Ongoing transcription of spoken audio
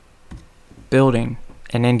Building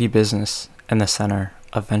an indie business in the center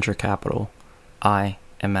of venture capital. I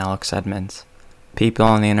am Alex Edmonds. People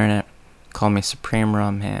on the internet call me Supreme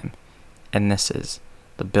Rum Ham, and this is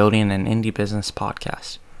the Building an Indie Business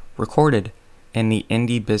podcast, recorded in the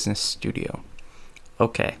Indie Business Studio.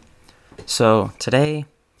 Okay, so today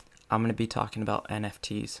I'm going to be talking about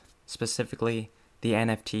NFTs, specifically the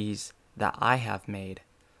NFTs that I have made.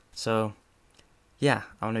 So, yeah,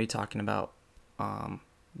 I'm going to be talking about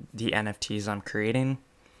the NFTs I'm creating,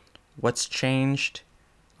 what's changed,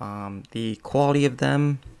 the quality of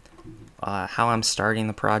them, how I'm starting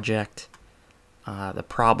the project, the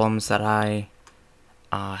problems that I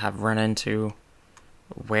have run into,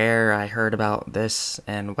 where I heard about this,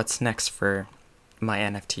 and what's next for my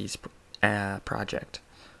NFTs project.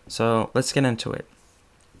 So let's get into it.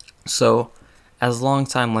 So, as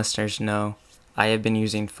longtime listeners know, I have been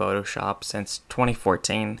using Photoshop since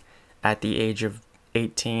 2014 at the age of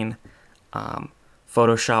 18.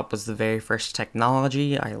 Photoshop was the very first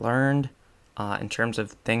technology I learned in terms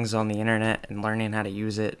of things on the internet and learning how to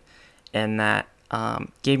use it, and that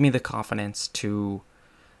gave me the confidence to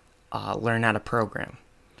learn how to program,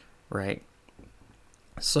 right?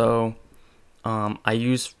 So I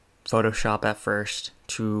used Photoshop at first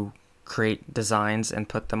to create designs and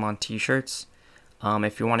put them on t-shirts.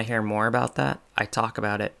 If you want to hear more about that, I talk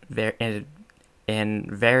about it in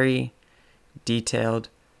very detailed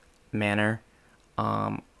manner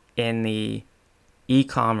in the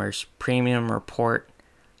e-commerce premium report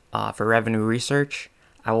for revenue research.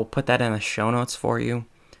 I will put that in the show notes for you.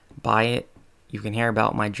 Buy it. You can hear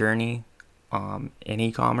about my journey in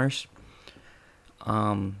e-commerce.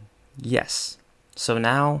 Yes. So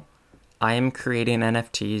now I am creating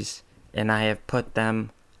NFTs, and I have put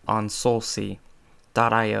them on Solsea.io.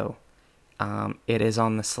 It is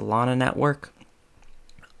on the Solana network.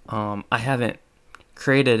 I haven't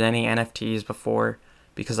created any NFTs before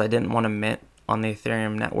because I didn't want to mint on the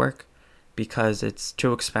Ethereum network because it's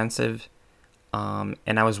too expensive, and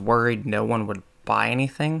I was worried no one would buy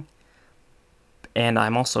anything, and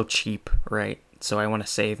I'm also cheap, right? So I want to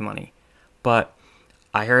save money. But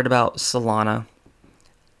I heard about Solana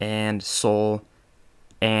and Sol,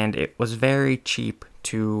 and it was very cheap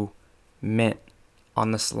to mint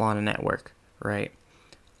on the Solana network, right?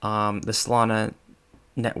 The Solana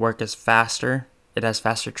network is faster. It has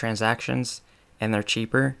faster transactions, and they're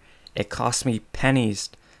cheaper. It costs me pennies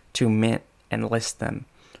to mint and list them,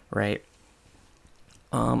 right?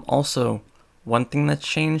 Also, one thing that's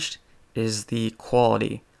changed is the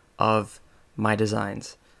quality of my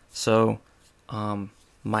designs. So,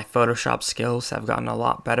 my Photoshop skills have gotten a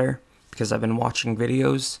lot better because I've been watching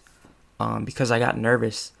videos. Because I got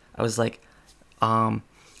nervous. I was like,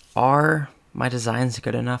 are my designs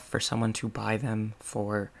good enough for someone to buy them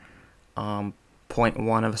for 0.1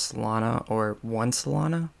 of a Solana or 1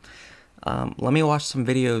 Solana? Let me watch some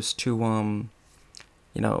videos to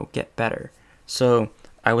get better. So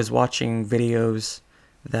I was watching videos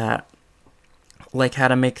that like how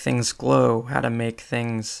to make things glow, how to make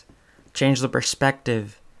things change the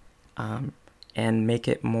perspective, and make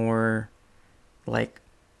it more like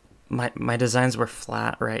my designs were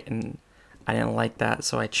flat, right? And I didn't like that,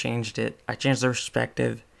 so I changed it. I changed the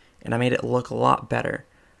perspective, and I made it look a lot better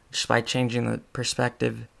just by changing the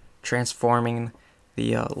perspective, transforming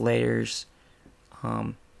the layers.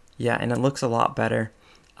 And it looks a lot better.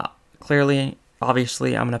 Clearly,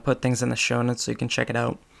 obviously, I'm going to put things in the show notes so you can check it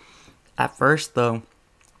out. At first, though,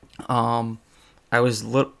 I was a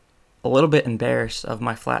little bit embarrassed of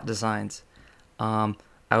my flat designs. I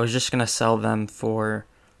was just going to sell them for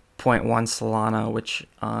 0.1 Solana, which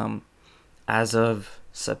as of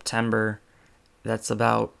September, that's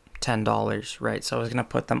about $10, right? So I was going to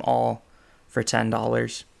put them all for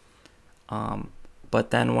 $10.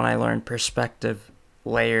 But then when I learned perspective,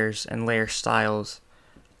 layers, and layer styles,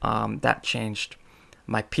 that changed.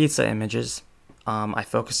 My pizza images, I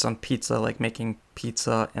focused on pizza, like making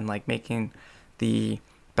pizza and like making the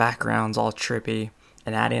backgrounds all trippy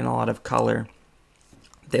and adding a lot of color.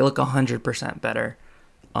 They look 100% better.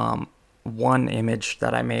 One image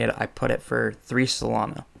that I made, I put it for 3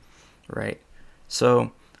 Solana, right?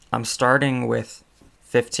 So I'm starting with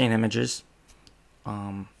 15 images.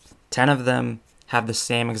 10 of them have the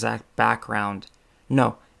same exact background.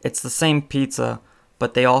 No, it's the same pizza,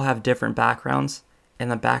 but they all have different backgrounds,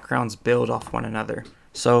 and the backgrounds build off one another.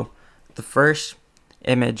 So the first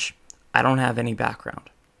image, I don't have any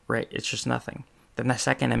background, right? It's just nothing. Then the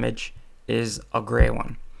second image is a gray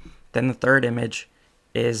one. Then the third image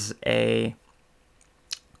is a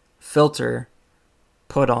filter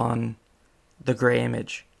put on the gray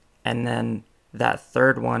image, and then that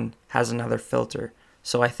third one has another filter.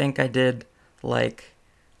 So I think I did like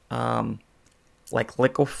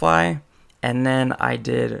liquefy, and then I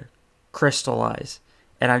did crystallize,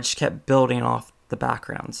 and I just kept building off the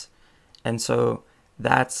backgrounds, and so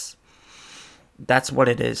that's what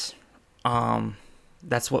it is.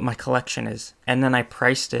 That's what my collection is, and then I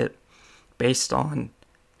priced it based on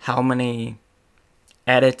how many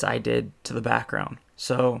edits I did to the background.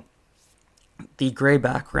 So the gray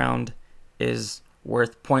background is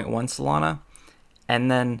worth zero point 0.1 Solana, and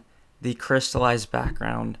then the crystallized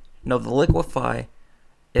background, no, the liquefy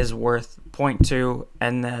is worth 0.2,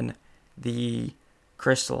 and then the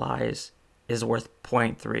crystallize is worth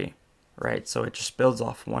 0.3, right? So it just builds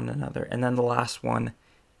off one another. And then the last one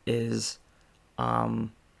is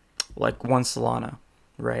like 1 Solana,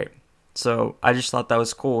 right? So I just thought that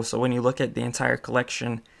was cool. So when you look at the entire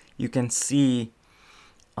collection, you can see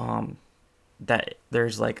that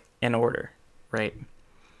there's like an order, right?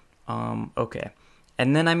 Okay.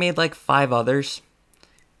 And then I made like 5 others,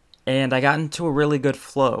 and I got into a really good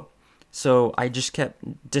flow. So I just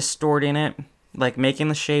kept distorting it, like making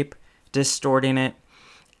the shape, distorting it,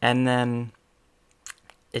 and then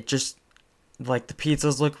it just, like, the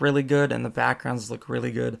pizzas look really good and the backgrounds look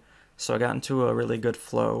really good. So I got into a really good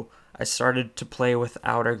flow. I started to play with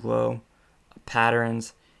outer glow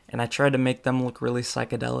patterns, and I tried to make them look really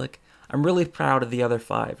psychedelic. I'm really proud of the other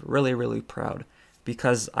 5, really, really proud,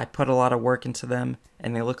 because I put a lot of work into them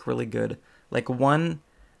and they look really good. Like the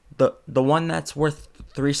one that's worth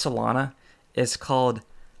 3 Solana is called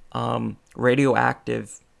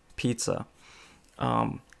Radioactive Pizza.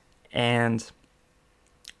 And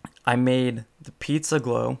I made the pizza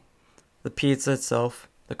glow, the pizza itself,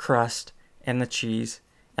 the crust, and the cheese,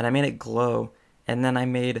 and I made it glow, and then I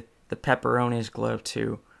made the pepperonis glow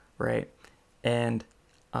too, right? And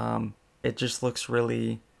it just looks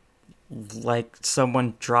really like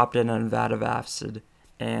someone dropped in a vat of acid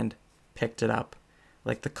and picked it up.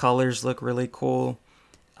 Like, the colors look really cool.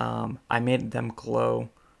 I made them glow,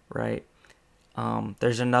 right?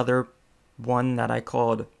 There's another one that I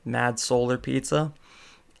called Mad Solar Pizza,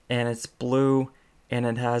 and it's blue, and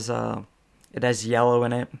it has yellow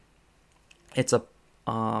in it. It's a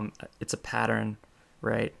pattern,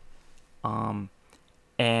 right?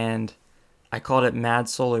 And I called it Mad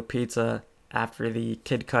Solar Pizza after the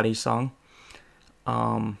Kid Cudi song.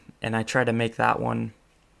 And I tried to make that one,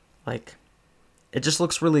 like, it just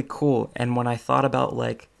looks really cool. And when I thought about,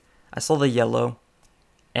 like, I saw the yellow,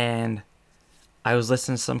 and I was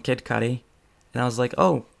listening to some Kid Cudi, and I was like,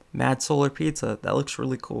 oh, Mad Solar Pizza, that looks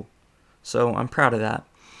really cool. So I'm proud of that.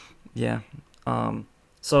 Yeah.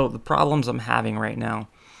 So the problems I'm having right now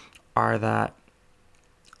are that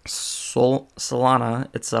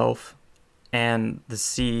Solana itself and the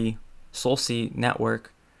SolSea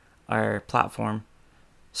network, our platform,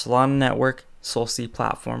 Solana network, SolSea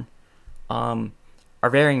platform, are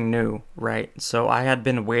very new, right? So I had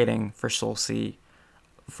been waiting for SolSea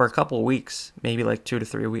for a couple of weeks, maybe like 2 to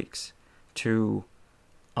 3 weeks, to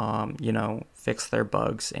fix their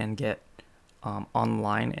bugs and get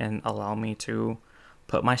online and allow me to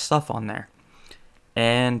put my stuff on there.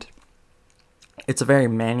 And it's a very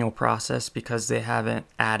manual process because they haven't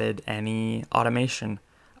added any automation.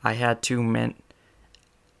 I had to mint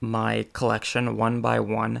my collection one by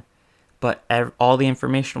one, but all the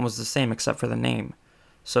information was the same except for the name.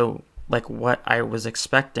 So, like, what I was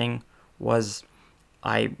expecting was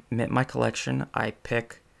I mint my collection, I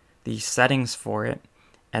pick the settings for it,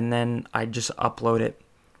 and then I just upload it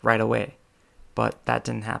right away. But that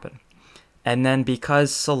didn't happen. And then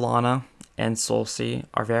because Solana and SolSea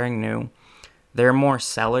are very new, they're more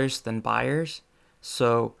sellers than buyers.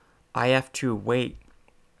 So I have to wait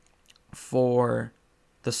for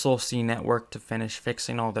the SolSea network to finish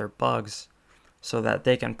fixing all their bugs so that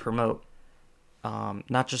they can promote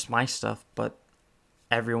not just my stuff, but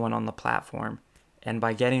everyone on the platform. And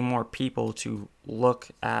by getting more people to look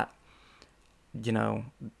at,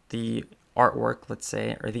 the artwork, let's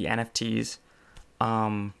say, or the NFTs,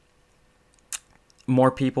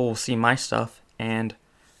 more people will see my stuff and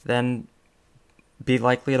then be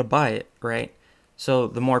likely to buy it, right? So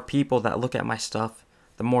the more people that look at my stuff,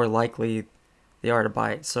 the more likely they are to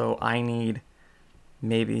buy it. So I need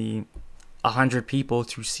maybe 100 people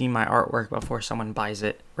to see my artwork before someone buys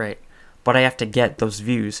it, right? But I have to get those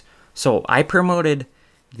views. So I promoted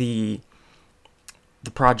the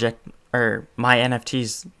project, or my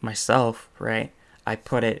NFTs myself, right? I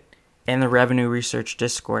put it in the Revenue Research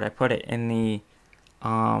Discord. I put it in the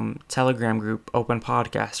Telegram group, Open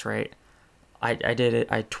Podcast, right? I did it.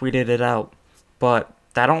 I tweeted it out, but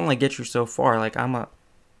that only gets you so far. Like, I'm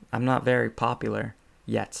not very popular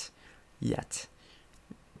yet.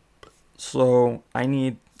 So I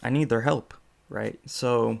need their help. right?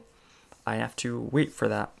 So I have to wait for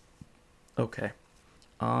that. Okay.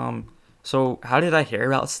 So how did I hear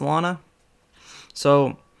about Solana?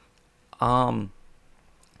 So,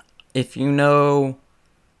 if you know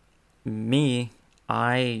me,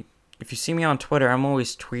 if you see me on Twitter, I'm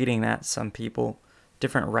always tweeting at some people,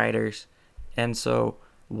 different writers. And so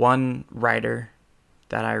one writer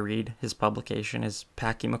that I read, his publication is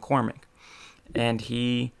Packy McCormick. And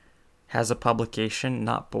he has a publication,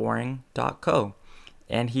 notboring.co.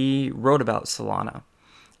 And he wrote about Solana.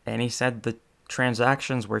 And he said the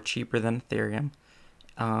transactions were cheaper than Ethereum.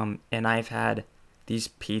 And I've had these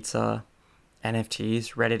pizza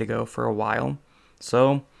NFTs ready to go for a while.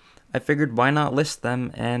 So I figured why not list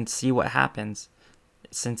them and see what happens.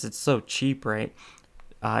 Since it's so cheap, right?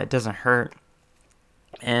 It doesn't hurt.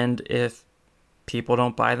 And if people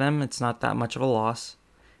don't buy them, it's not that much of a loss.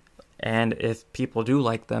 And if people do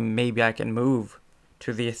like them, maybe I can move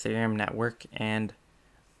to the Ethereum network and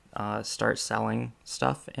start selling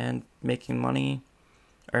stuff and making money,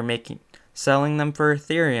 or selling them for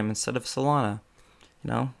Ethereum instead of Solana.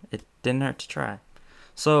 It didn't hurt to try.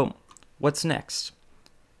 So, what's next?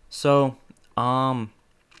 So, I've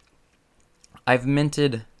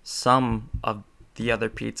minted some of the other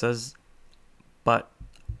pizzas, but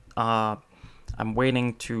I'm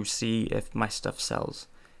waiting to see if my stuff sells.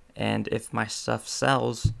 And if my stuff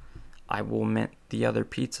sells, I will mint the other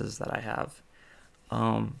pizzas that I have.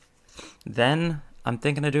 Then I'm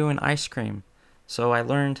thinking of doing ice cream. So I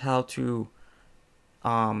learned how to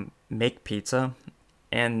make pizza,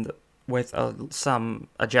 and with some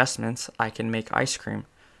adjustments, I can make ice cream.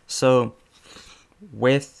 So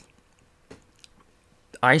with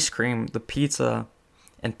ice cream, the pizza,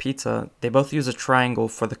 they both use a triangle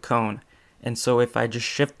for the cone. And so if I just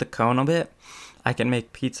shift the cone a bit, I can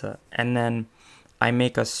make pizza. And then I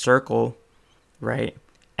make a circle, right?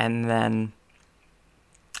 And then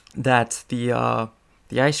that's the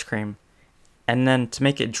ice cream. And then to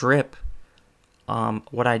make it drip,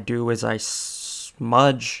 what I do is I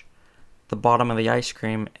smudge the bottom of the ice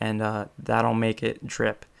cream, and that'll make it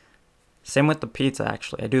drip. Same with the pizza,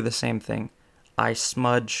 actually. I do the same thing. I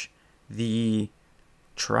smudge the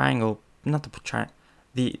triangle, not the triangle,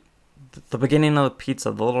 the beginning of the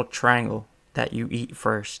pizza, the little triangle that you eat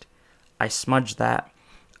first. I smudge that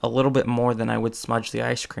a little bit more than I would smudge the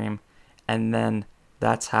ice cream, and then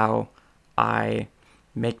that's how I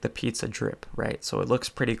make the pizza drip, right? So it looks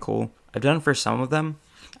pretty cool. I've done it for some of them.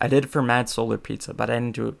 I did it for Mad Solar Pizza, but I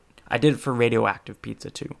didn't do it. I did it for Radioactive Pizza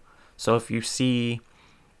too. So if you see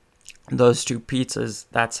those two pizzas,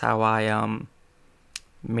 that's how I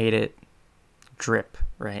made it drip,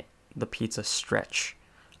 right? The pizza stretch.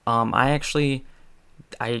 I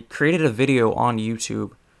created a video on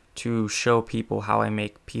YouTube to show people how I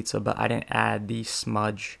make pizza, but I didn't add the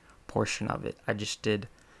smudge portion of it. I just did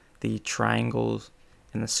the triangles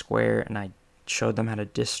and the square, and I showed them how to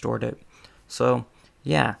distort it. So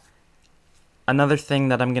yeah, another thing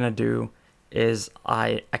that I'm gonna do is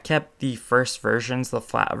I kept the first versions, the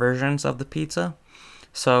flat versions of the pizza.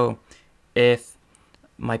 So if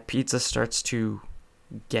my pizza starts to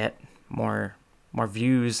get more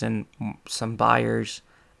views and some buyers,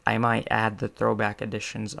 I might add the throwback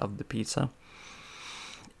editions of the pizza.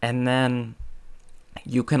 And then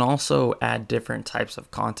you can also add different types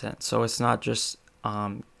of content. So it's not just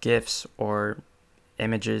GIFs or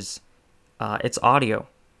images. It's audio,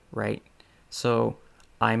 right? So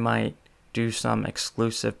I might do some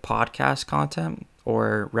exclusive podcast content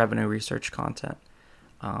or revenue research content.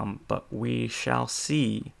 But we shall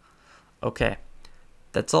see. Okay,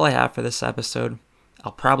 that's all I have for this episode.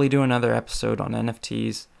 I'll probably do another episode on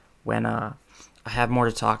NFTs when I have more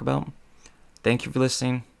to talk about. Thank you for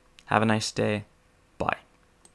listening. Have a nice day.